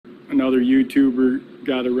another YouTuber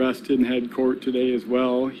got arrested in head court today as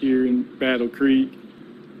well here in Battle Creek.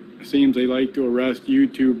 It seems they like to arrest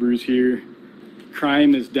YouTubers here.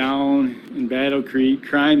 Crime is down in Battle Creek.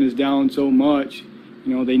 Crime is down so much,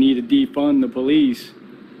 you know, they need to defund the police.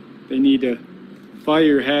 They need to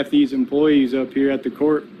fire half these employees up here at the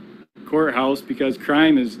courthouse because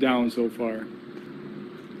crime is down so far.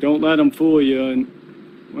 Don't let them fool you and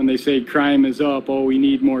when they say crime is up, oh, we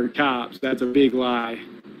need more cops. That's a big lie.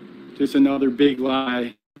 Just another big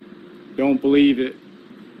lie. Don't believe it.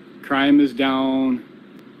 Crime is down.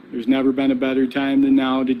 There's never been a better time than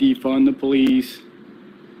now to defund the police,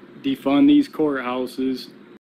 defund these courthouses.